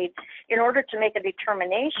to need, in order to make a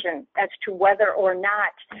determination as to whether or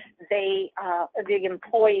not the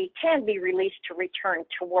employee can be released to return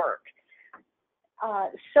to work.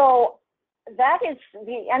 So that is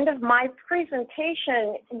the end of my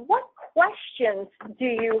presentation. What questions do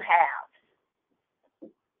you have?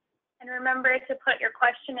 And remember to put your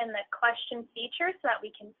question in the question feature so that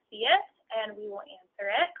we can see it and we will answer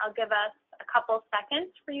it. I'll give us a couple seconds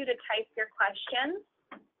for you to type your questions.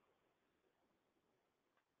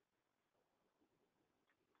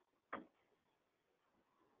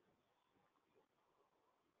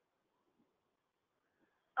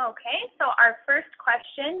 Okay, so our first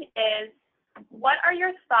question is, what are your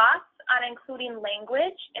thoughts on including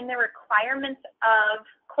language in the requirements of,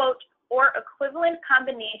 quote, or equivalent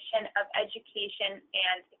combination of education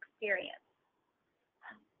and experience?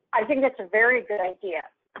 I think that's a very good idea.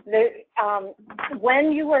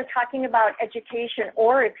 When you are talking about education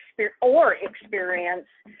or experience,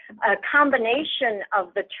 a combination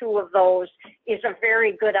of the two of those is a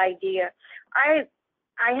very good idea.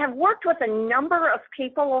 I have worked with a number of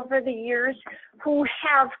people over the years who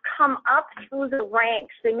have come up through the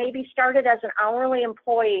ranks. They maybe started as an hourly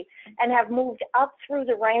employee and have moved up through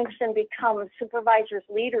the ranks and become supervisors,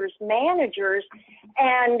 leaders, managers,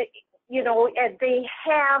 and they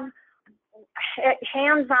have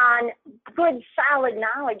hands-on, good, solid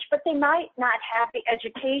knowledge, but they might not have the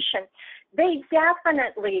education. They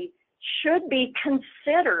definitely should be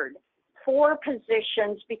considered for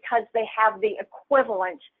positions because they have the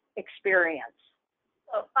equivalent experience.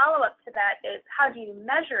 So follow-up to that is, how do you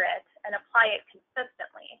measure it and apply it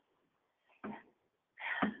consistently?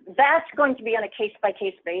 That's going to be on a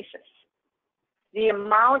case-by-case basis. The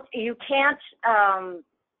amount, you can't,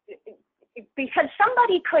 because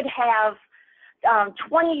somebody could have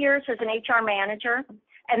 20 years as an HR manager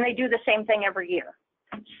and they do the same thing every year.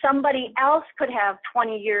 Somebody else could have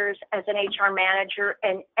 20 years as an HR manager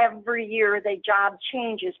and every year their job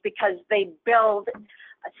changes because they build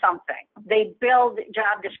something. They build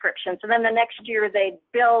job descriptions, and then the next year they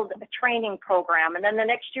build a training program, and then the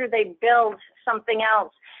next year they build something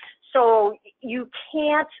else. So you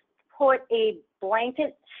can't put a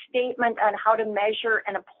blanket statement on how to measure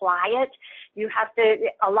and apply it. You have to,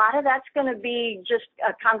 a lot of that's going to be just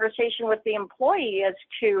a conversation with the employee as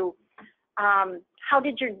to how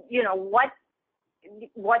did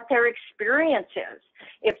what their experience is.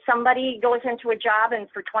 If somebody goes into a job and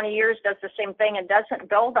for 20 years does the same thing and doesn't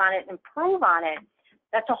build on it, improve on it,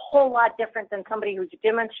 That's a whole lot different than somebody who's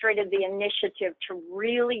demonstrated the initiative to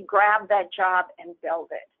really grab that job and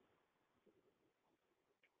build it.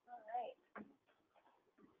 All right.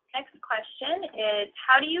 Next question is,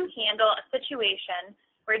 how do you handle a situation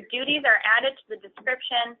where duties are added to the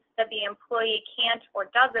description that the employee can't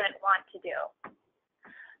or doesn't want to do?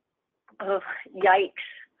 Oh, yikes.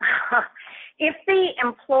 If the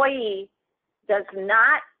employee does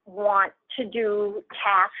not want to do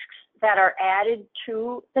tasks that are added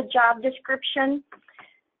to the job description,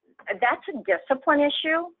 that's a discipline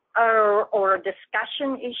issue or a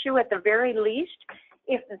discussion issue at the very least.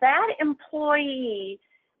 If that employee,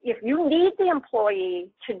 if you need the employee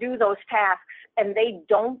to do those tasks and they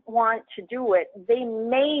don't want to do it, they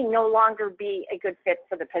may no longer be a good fit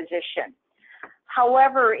for the position.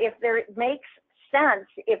 However, if it makes sense,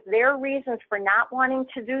 if their reasons for not wanting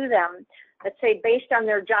to do them, let's say based on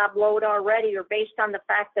their job load already or based on the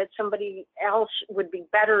fact that somebody else would be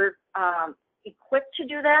better equipped to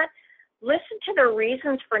do that, listen to their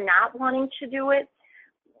reasons for not wanting to do it.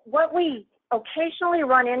 What we occasionally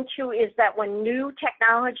run into is that when new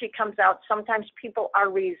technology comes out, sometimes people are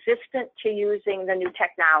resistant to using the new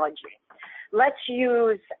technology. Let's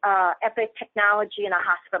use Epic technology in a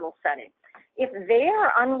hospital setting. If they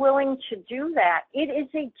are unwilling to do that, it is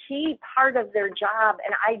a key part of their job,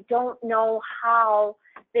 and I don't know how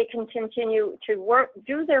they can continue to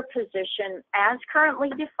do their position as currently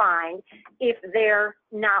defined if they're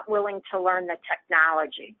not willing to learn the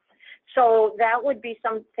technology. So that would be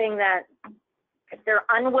something that if they're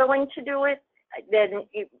unwilling to do it, then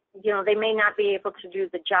they may not be able to do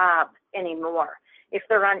the job anymore. If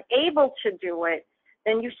they're unable to do it,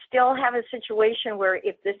 then you still have a situation where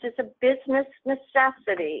if this is a business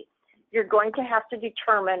necessity, you're going to have to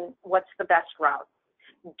determine what's the best route.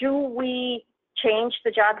 Do we change the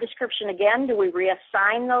job description again? Do we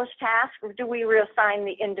reassign those tasks, or do we reassign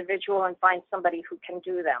the individual and find somebody who can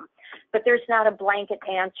do them? But there's not a blanket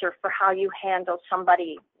answer for how you handle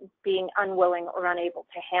somebody being unwilling or unable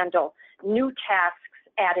to handle new tasks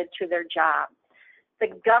added to their job. The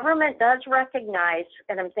government does recognize,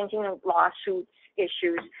 and I'm thinking of lawsuits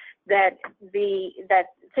issues, that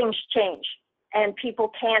things change and people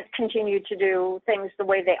can't continue to do things the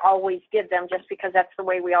way they always did them just because that's the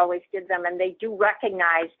way we always did them. And they do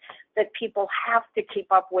recognize that people have to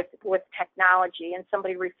keep up with technology, and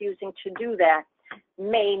somebody refusing to do that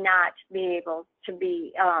may not be able to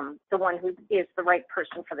be the one who is the right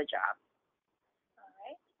person for the job. All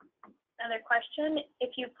right. Another question,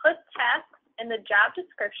 if you put tasks in the job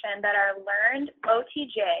description that are learned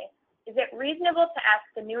OTJ, is it reasonable to ask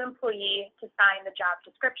the new employee to sign the job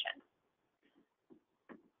description?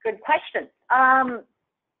 Good question. I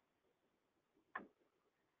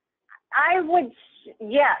would,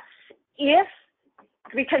 yes,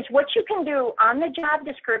 because what you can do on the job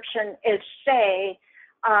description is say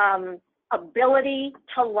ability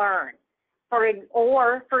to learn.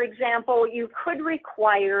 For example, you could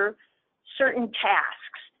require certain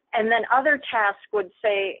tasks, and then other tasks could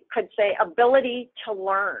say ability to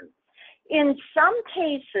learn. In some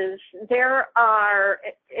cases, there's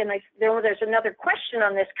another question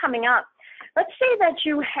on this coming up. Let's say that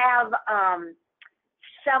you have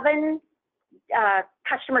 7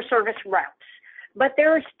 customer service reps, but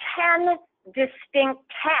there's 10 distinct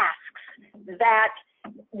tasks that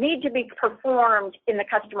need to be performed in the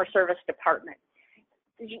customer service department.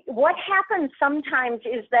 What happens sometimes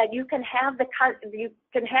is that you can have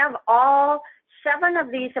all 7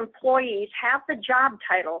 of these employees have the job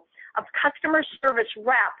title of customer service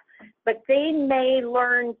rep, but they may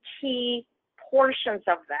learn key portions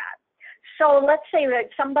of that. So let's say that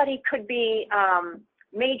somebody could be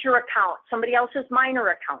major account, somebody else is minor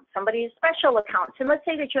account, somebody is special accounts, and let's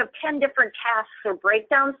say that you have 10 different tasks or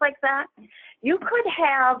breakdowns like that. You could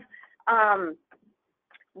have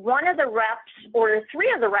one of the reps or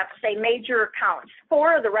 3 of the reps say major accounts,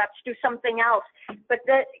 4 of the reps do something else, but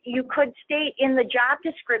that you could state in the job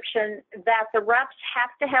description that the reps have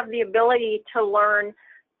to have the ability to learn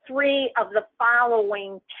 3 of the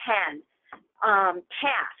following 10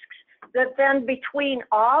 tasks, that then between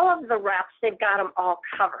all of the reps, they've got them all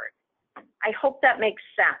covered. I hope that makes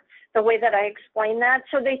sense, the way that I explained that.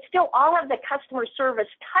 So they still all have the customer service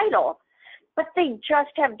title, but they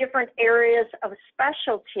just have different areas of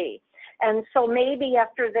specialty. And so maybe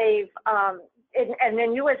after they've, and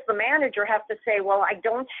then you as the manager have to say, well, I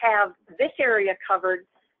don't have this area covered.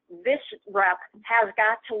 This rep has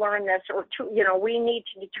got to learn this, or we need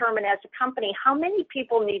to determine as a company how many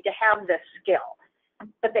people need to have this skill,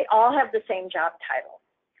 but they all have the same job title.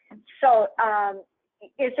 So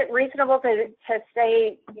is it reasonable to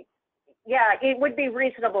say, yeah, it would be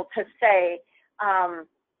reasonable to say,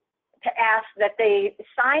 to ask that they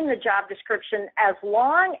sign the job description as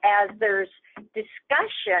long as there's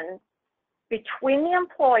discussion between the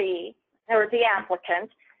employee or the applicant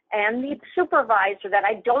and the supervisor that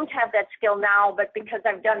I don't have that skill now, but because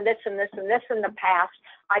I've done this and this and this in the past,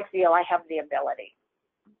 I feel I have the ability.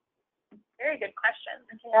 Very good question.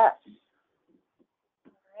 Yes.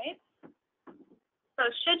 All right. So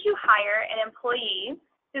should you hire an employee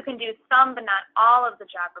who can do some but not all of the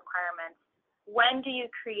job requirements, when do you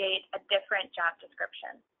create a different job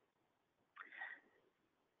description?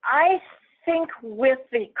 I think with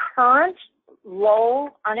the current low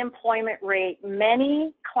unemployment rate,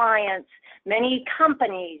 many clients, many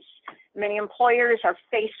companies, many employers are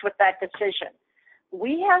faced with that decision.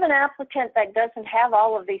 We have an applicant that doesn't have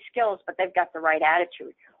all of these skills, but they've got the right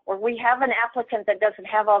attitude. Or we have an applicant that doesn't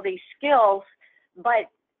have all these skills, but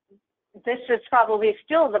this is probably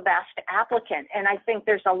still the best applicant. And I think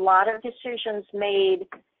there's a lot of decisions made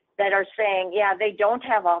that are saying, yeah, they don't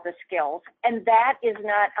have all the skills. And that is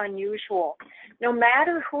not unusual. No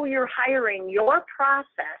matter who you're hiring, your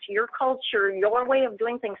process, your culture, your way of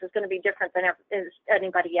doing things is going to be different than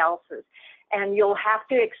anybody else's. And you'll have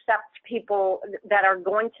to accept people that are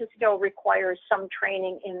going to still require some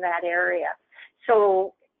training in that area.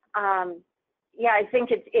 So, yeah, I think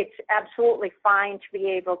it's absolutely fine to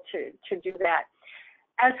be able to do that.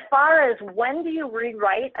 As far as when do you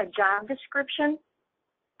rewrite a job description,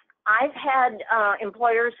 I've had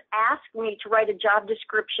employers ask me to write a job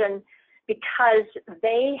description because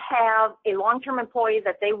they have a long-term employee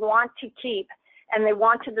that they want to keep and they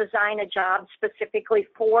want to design a job specifically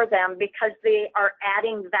for them because they are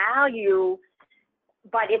adding value,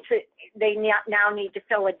 but they now need to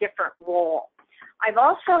fill a different role. I've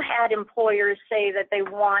also had employers say that they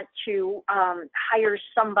want to hire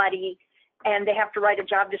somebody and they have to write a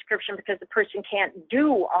job description because the person can't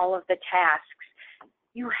do all of the tasks.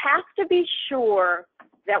 You have to be sure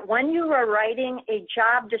that when you are writing a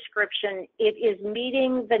job description, it is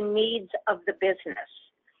meeting the needs of the business.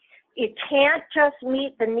 It can't just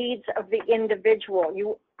meet the needs of the individual.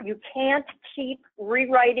 You can't keep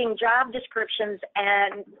rewriting job descriptions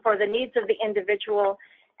and for the needs of the individual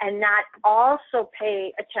and not also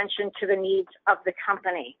pay attention to the needs of the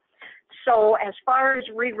company. So as far as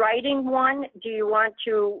rewriting one, do you want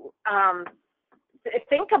to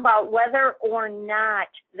think about whether or not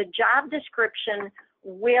the job description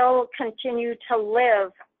will continue to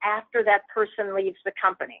live after that person leaves the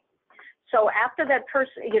company? So after that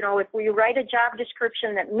person, if we write a job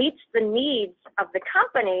description that meets the needs of the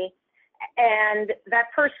company and that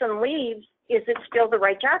person leaves, is it still the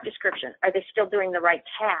right job description? Are they still doing the right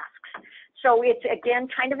tasks? So it's, again,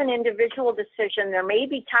 kind of an individual decision. There may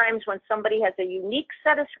be times when somebody has a unique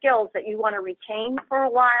set of skills that you want to retain for a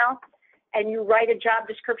while, and you write a job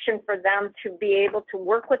description for them to be able to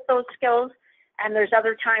work with those skills. And there's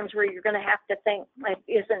other times where you're going to have to think,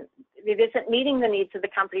 it isn't meeting the needs of the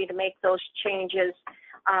company to make those changes,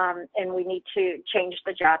 and we need to change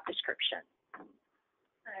the job description.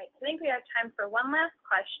 All right, I think we have time for one last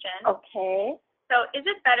question. Okay. So is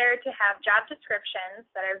it better to have job descriptions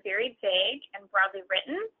that are very vague and broadly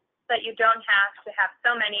written so that you don't have to have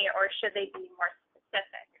so many, or should they be more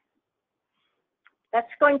specific?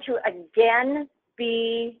 That's going to, again,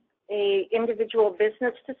 be an individual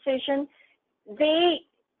business decision. They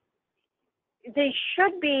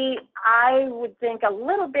should be, I would think, a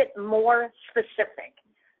little bit more specific.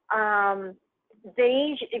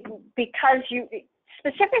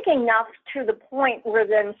 Specific enough to the point where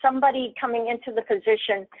then somebody coming into the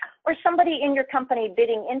position or somebody in your company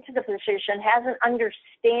bidding into the position has an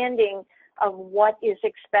understanding of what is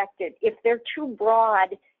expected. If they're too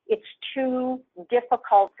broad, it's too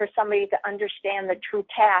difficult for somebody to understand the true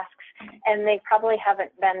tasks, and they probably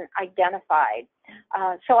haven't been identified.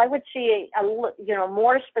 So I would see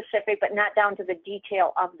more specific, but not down to the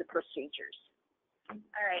detail of the procedures.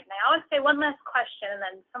 All right, and I always say one last question, and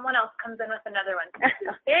then someone else comes in with another one.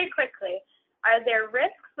 Very quickly, are there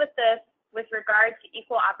risks with this with regard to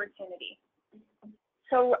equal opportunity?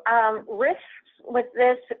 So risks with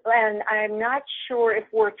this, and I'm not sure if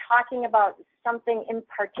we're talking about something in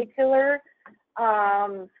particular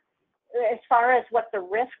as far as what the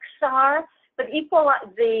risks are, but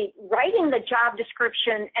writing the job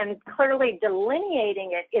description and clearly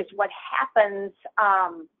delineating it is what happens,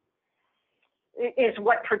 is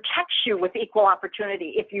what protects you with equal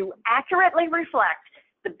opportunity. If you accurately reflect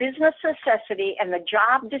the business necessity and the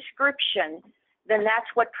job description, then that's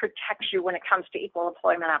what protects you when it comes to equal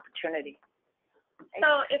employment opportunity.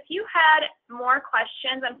 So if you had more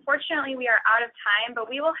questions, unfortunately we are out of time, but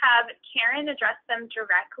we will have Karen address them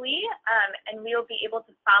directly, and we will be able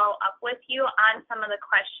to follow up with you on some of the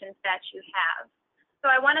questions that you have. So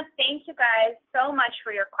I want to thank you guys so much for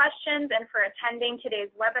your questions and for attending today's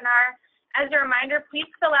webinar. As a reminder, please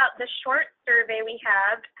fill out the short survey we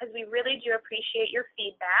have because we really do appreciate your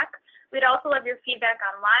feedback. We'd also love your feedback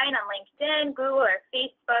online on LinkedIn, Google, or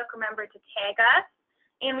Facebook. Remember to tag us.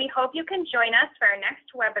 And we hope you can join us for our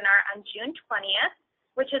next webinar on June 20th,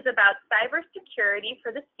 which is about cybersecurity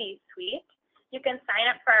for the C-suite. You can sign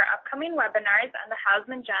up for our upcoming webinars on the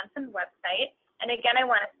Hausman Johnson website. And again, I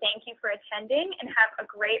want to thank you for attending and have a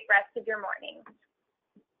great rest of your morning.